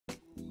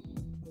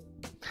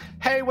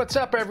Hey, what's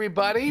up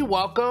everybody?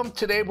 Welcome.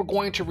 Today we're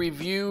going to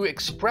review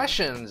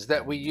expressions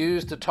that we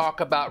use to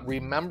talk about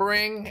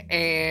remembering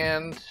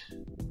and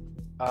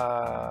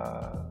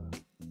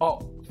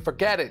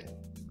forgetting.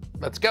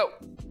 Let's go.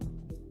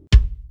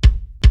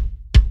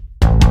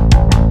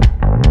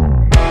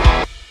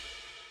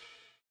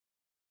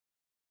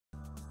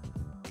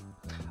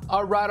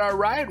 All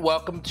right.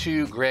 Welcome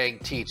to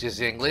Greg Teaches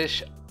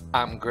English.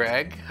 I'm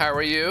Greg. How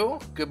are you?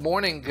 Good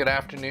morning, good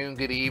afternoon,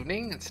 good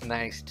evening. It's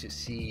nice to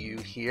see you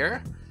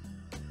here.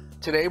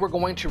 Today we're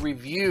going to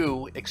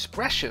review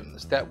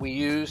expressions that we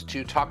use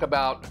to talk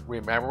about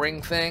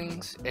remembering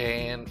things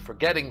and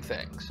forgetting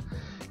things.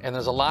 And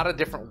there's a lot of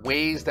different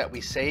ways that we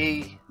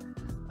say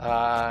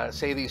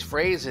these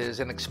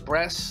phrases and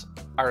express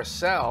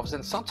ourselves,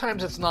 and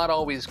sometimes it's not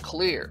always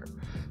clear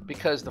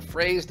because the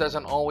phrase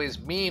doesn't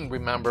always mean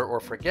remember or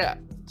forget.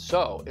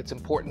 So it's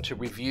important to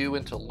review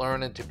and to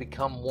learn and to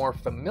become more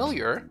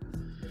familiar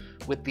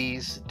with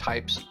these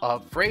types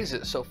of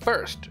phrases. So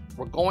first,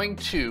 we're going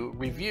to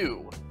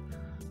review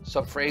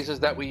some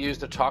phrases that we use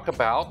to talk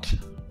about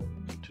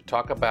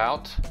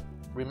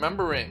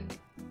remembering.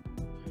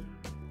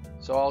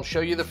 So I'll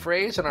show you the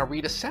phrase and I'll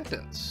read a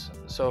sentence.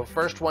 So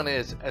first one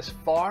is, as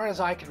far as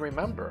I can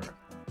remember.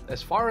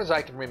 As far as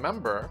I can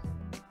remember,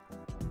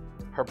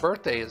 her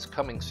birthday is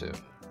coming soon.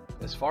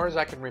 As far as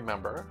I can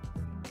remember,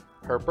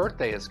 her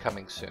birthday is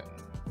coming soon.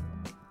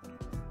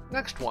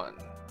 Next one.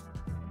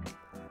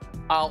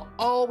 I'll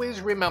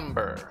always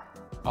remember.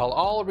 I'll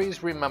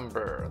always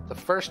remember the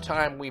first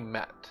time we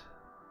met.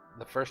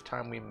 The first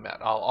time we met.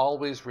 I'll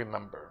always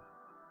remember.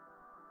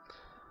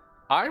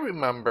 I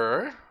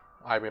remember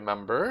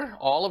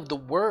all of the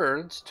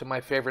words to my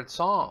favorite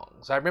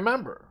songs. I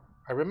remember.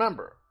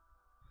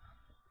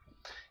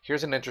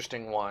 Here's an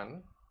interesting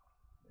one.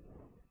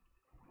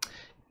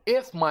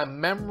 If my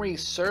memory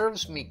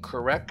serves me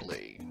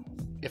correctly,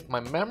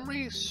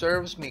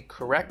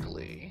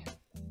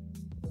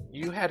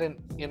 you had an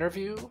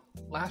interview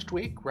last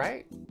week,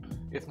 right?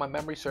 If my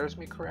memory serves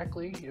me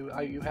correctly, you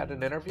had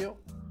an interview?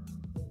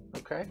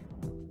 Okay.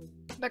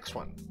 Next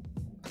one.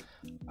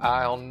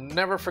 I'll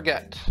never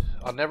forget.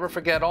 I'll never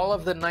forget all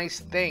of the nice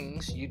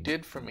things you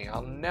did for me.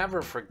 I'll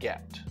never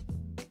forget.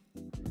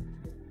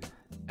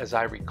 As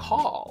I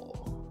recall.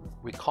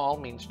 Recall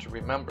means to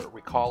remember.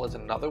 Recall is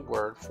another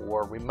word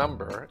for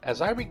remember.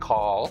 As I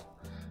recall,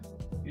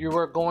 you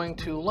are going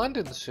to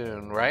London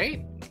soon,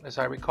 right? As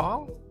I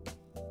recall.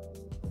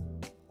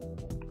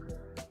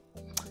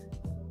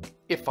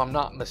 If I'm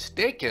not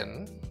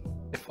mistaken,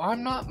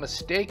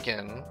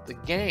 the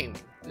game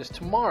is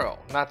tomorrow,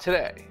 not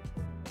today.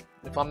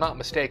 If I'm not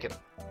mistaken.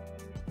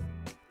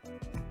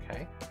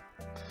 Okay.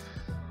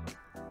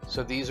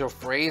 So these are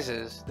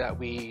phrases that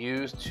we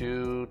use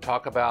to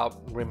talk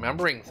about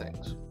remembering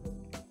things.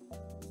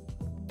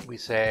 We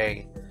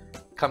say,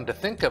 come to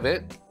think of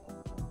it,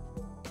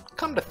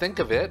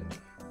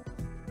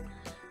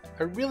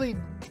 I really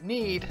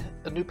need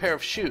a new pair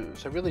of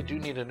shoes. I really do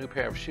need a new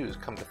pair of shoes,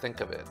 come to think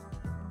of it.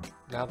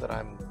 Now that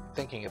I'm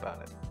thinking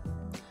about it.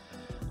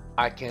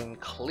 I can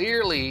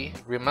clearly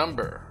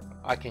remember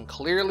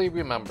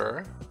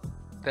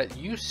that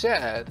you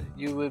said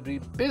you would be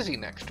busy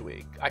next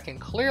week. I can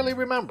clearly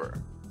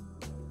remember.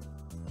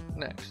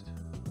 Next.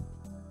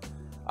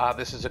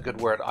 This is a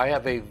good word. I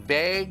have a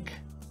vague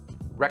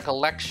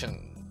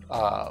recollection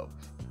of.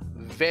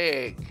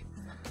 Vague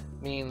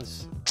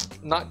means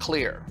not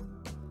clear,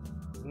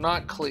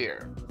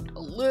 a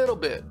little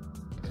bit.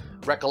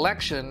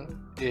 Recollection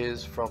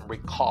is from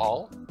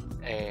recall,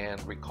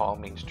 and recall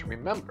means to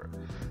remember.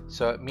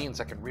 So it means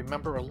I can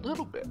remember a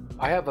little bit.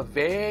 I have a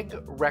vague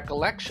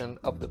recollection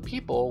of the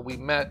people we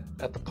met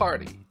at the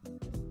party.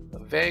 A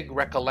vague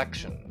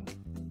recollection.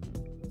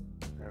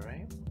 All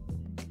right.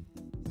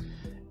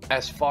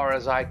 As far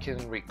as I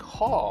can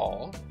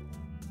recall,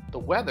 the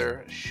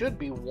weather should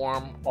be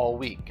warm all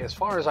week, as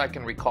far as I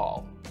can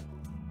recall.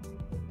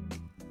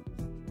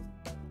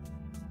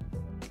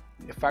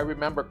 If I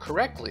remember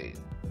correctly,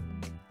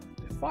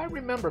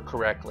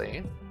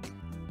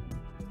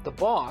 the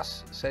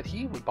boss said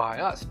he would buy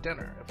us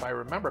dinner, if I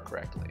remember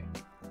correctly.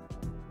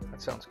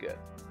 That sounds good.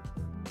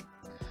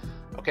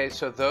 Okay,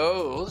 so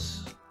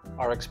those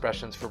are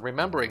expressions for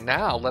remembering.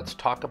 Now let's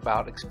talk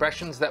about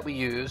expressions that we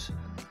use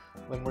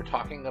when we're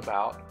talking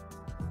about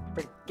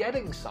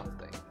forgetting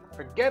something.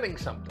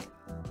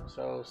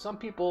 So some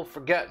people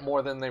forget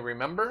more than they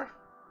remember.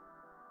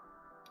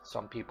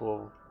 Some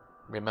people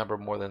remember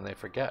more than they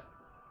forget.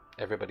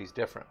 Everybody's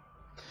different.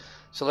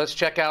 So let's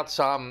check out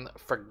some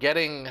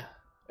forgetting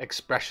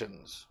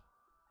expressions.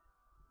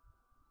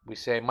 We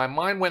say, my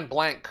mind went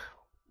blank.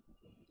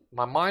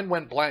 My mind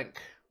went blank.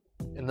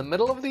 In the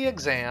middle of the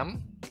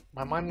exam,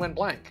 my mind went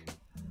blank.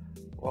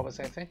 What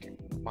was I thinking?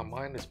 My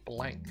mind is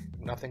blank.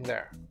 Nothing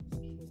there.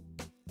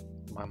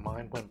 My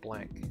mind went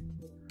blank.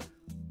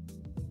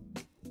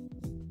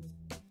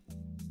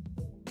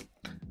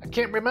 I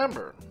can't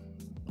remember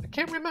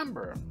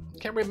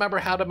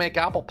how to make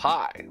apple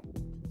pie.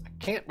 I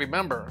can't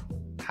remember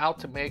how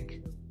to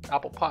make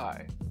apple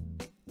pie.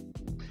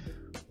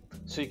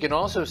 So you can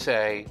also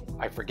say,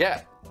 I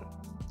forget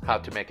how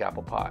to make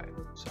apple pie.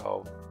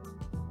 So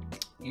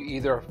you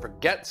either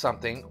forget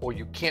something or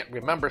you can't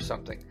remember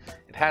something.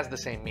 It has the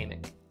same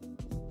meaning.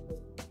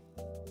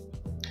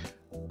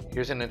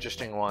 Here's an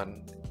interesting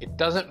one. It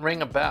doesn't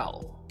ring a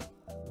bell.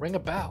 Ring a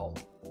bell.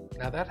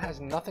 Now that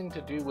has nothing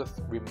to do with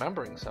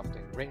remembering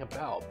something. Ring a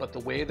bell. But the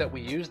way that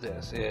we use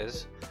this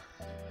is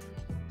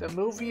the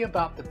movie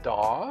about the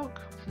dog.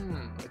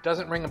 It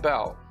doesn't ring a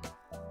bell.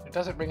 It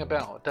doesn't ring a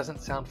bell. It doesn't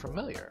sound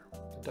familiar.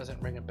 It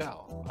doesn't ring a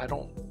bell. I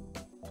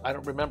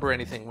don't remember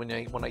anything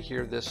when I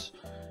hear this.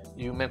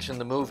 You mention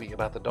the movie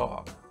about the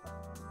dog.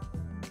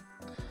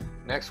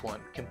 Next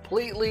one.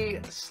 Completely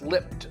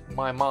slipped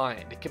my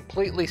mind. It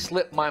completely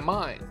slipped my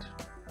mind.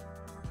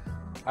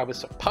 I was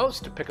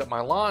supposed to pick up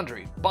my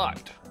laundry,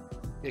 but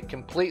it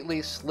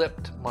completely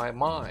slipped my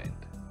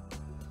mind.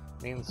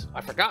 Means I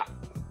forgot.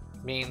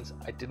 Means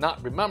I did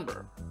not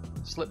remember.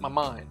 Slipped my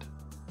mind.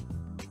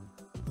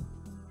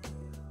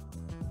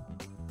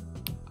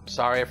 I'm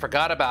sorry, I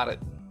forgot about it.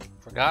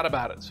 Forgot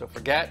about it. So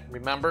forget,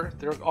 remember,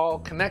 they're all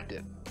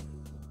connected.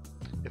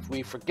 If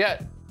we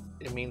forget,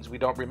 it means we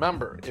don't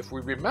remember. If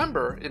we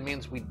remember, it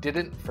means we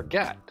didn't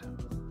forget.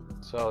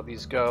 So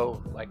these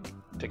go like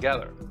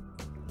together.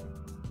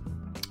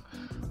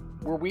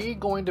 Were we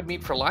going to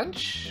meet for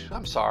lunch?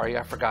 I'm sorry,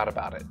 I forgot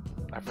about it.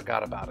 I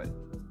forgot about it.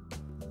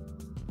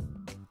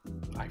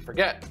 I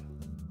forget.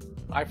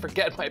 I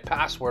forget my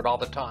password all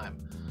the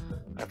time.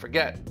 I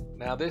forget.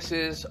 Now this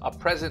is a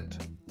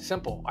present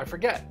simple. I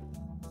forget.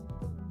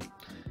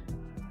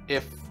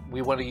 If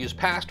we want to use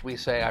past, we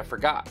say I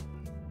forgot.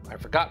 I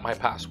forgot my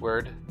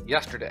password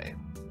yesterday.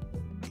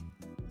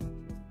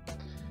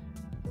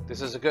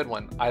 This is a good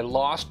one. I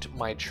lost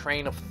my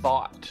train of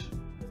thought.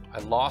 I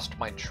lost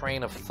my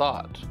train of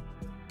thought.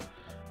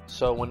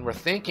 So when we're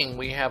thinking,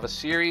 we have a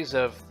series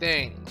of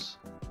things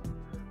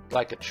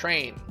like a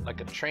train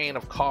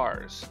of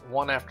cars,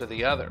 one after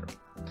the other.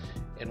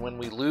 And when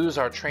we lose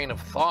our train of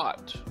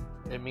thought,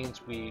 it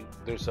means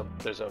there's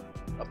a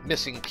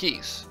missing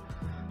piece.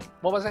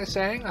 What was I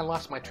saying? I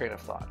lost my train of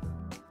thought.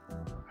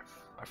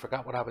 I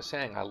forgot what I was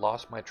saying. I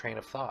lost my train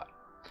of thought.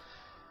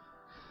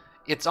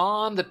 It's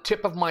on the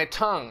tip of my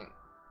tongue.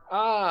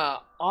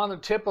 On the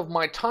tip of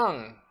my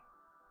tongue.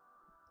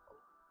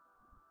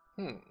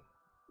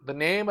 The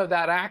name of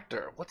that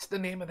actor. What's the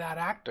name of that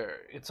actor?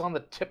 It's on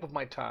the tip of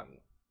my tongue.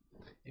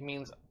 It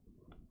means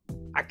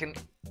I can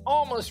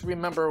almost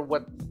remember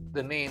what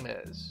the name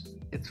is.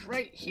 It's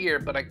right here,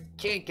 but I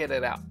can't get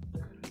it out.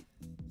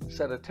 It's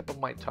at the tip of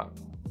my tongue.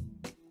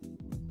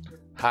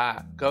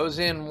 Ha. Goes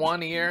in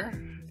one ear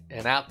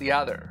and out the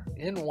other.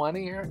 In one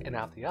ear and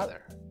out the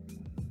other.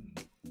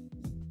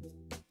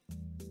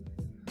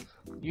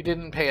 You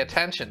didn't pay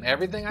attention.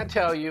 Everything I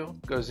tell you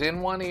goes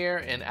in one ear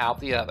and out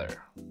the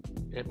other.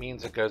 It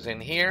means it goes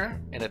in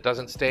here and it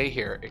doesn't stay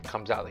here. It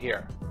comes out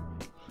here.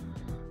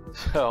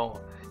 So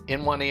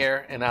in one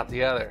ear and out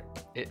the other.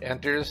 It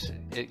enters,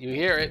 you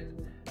hear it,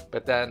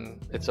 but then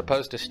it's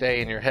supposed to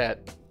stay in your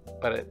head,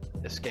 but it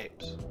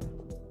escapes.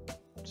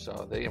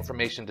 So the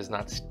information does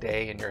not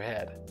stay in your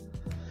head.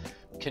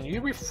 Can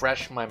you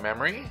refresh my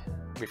memory?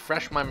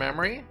 Refresh my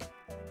memory?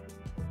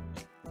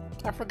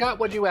 I forgot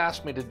what you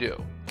asked me to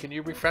do. Can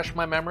you refresh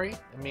my memory?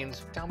 It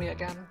means tell me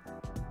again.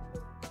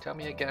 Tell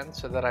me again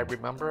so that I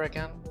remember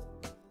again.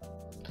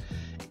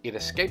 It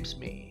escapes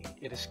me.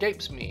 It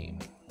escapes me.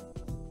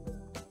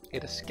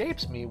 It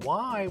escapes me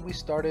why we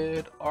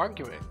started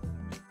arguing.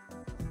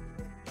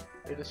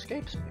 It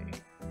escapes me.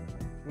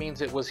 It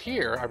means it was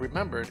here, I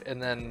remembered,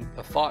 and then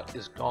the thought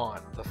is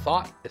gone. The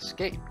thought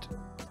escaped.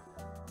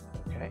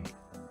 Okay?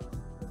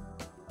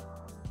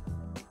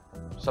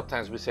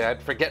 Sometimes we say,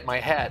 I'd forget my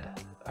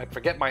head. I'd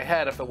forget my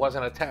head if it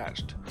wasn't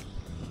attached.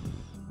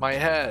 My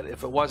head,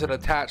 if it wasn't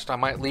attached, I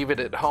might leave it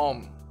at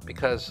home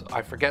because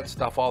I forget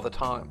stuff all the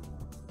time.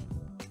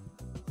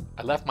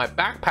 I left my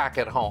backpack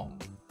at home,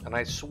 and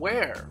I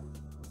swear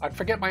I'd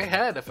forget my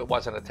head if it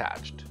wasn't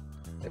attached.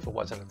 If it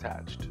wasn't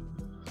attached.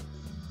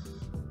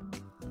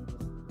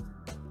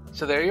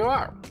 So there you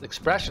are.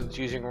 Expressions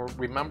using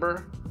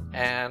remember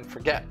and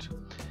forget.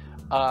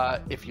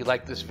 If you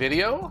like this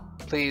video,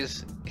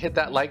 please hit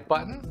that like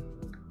button.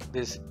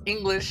 This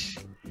English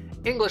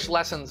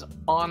lessons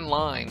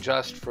online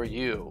just for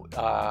you.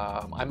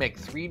 I make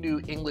 3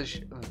 new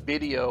English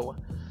video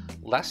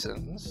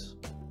lessons.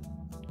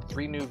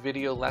 3 new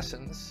video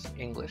lessons,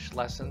 English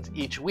lessons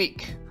each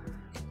week.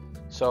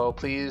 So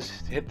please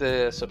hit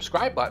the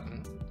subscribe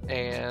button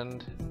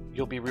and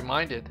you'll be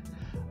reminded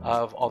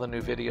of all the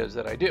new videos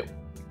that I do.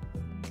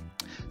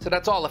 So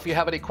that's all. If you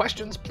have any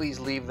questions, please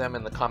leave them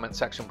in the comment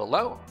section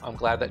below. I'm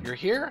glad that you're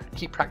here.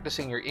 Keep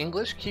practicing your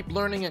English. Keep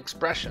learning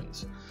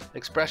expressions.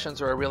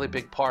 Expressions are a really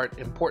big part,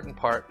 important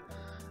part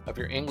of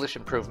your English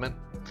improvement.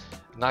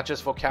 Not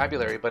just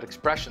vocabulary, but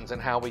expressions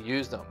and how we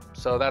use them.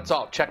 So that's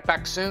all. Check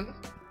back soon.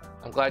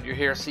 I'm glad you're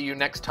here. See you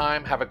next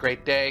time. Have a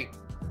great day.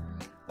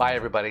 Bye,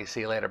 everybody.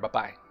 See you later.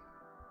 Bye-bye.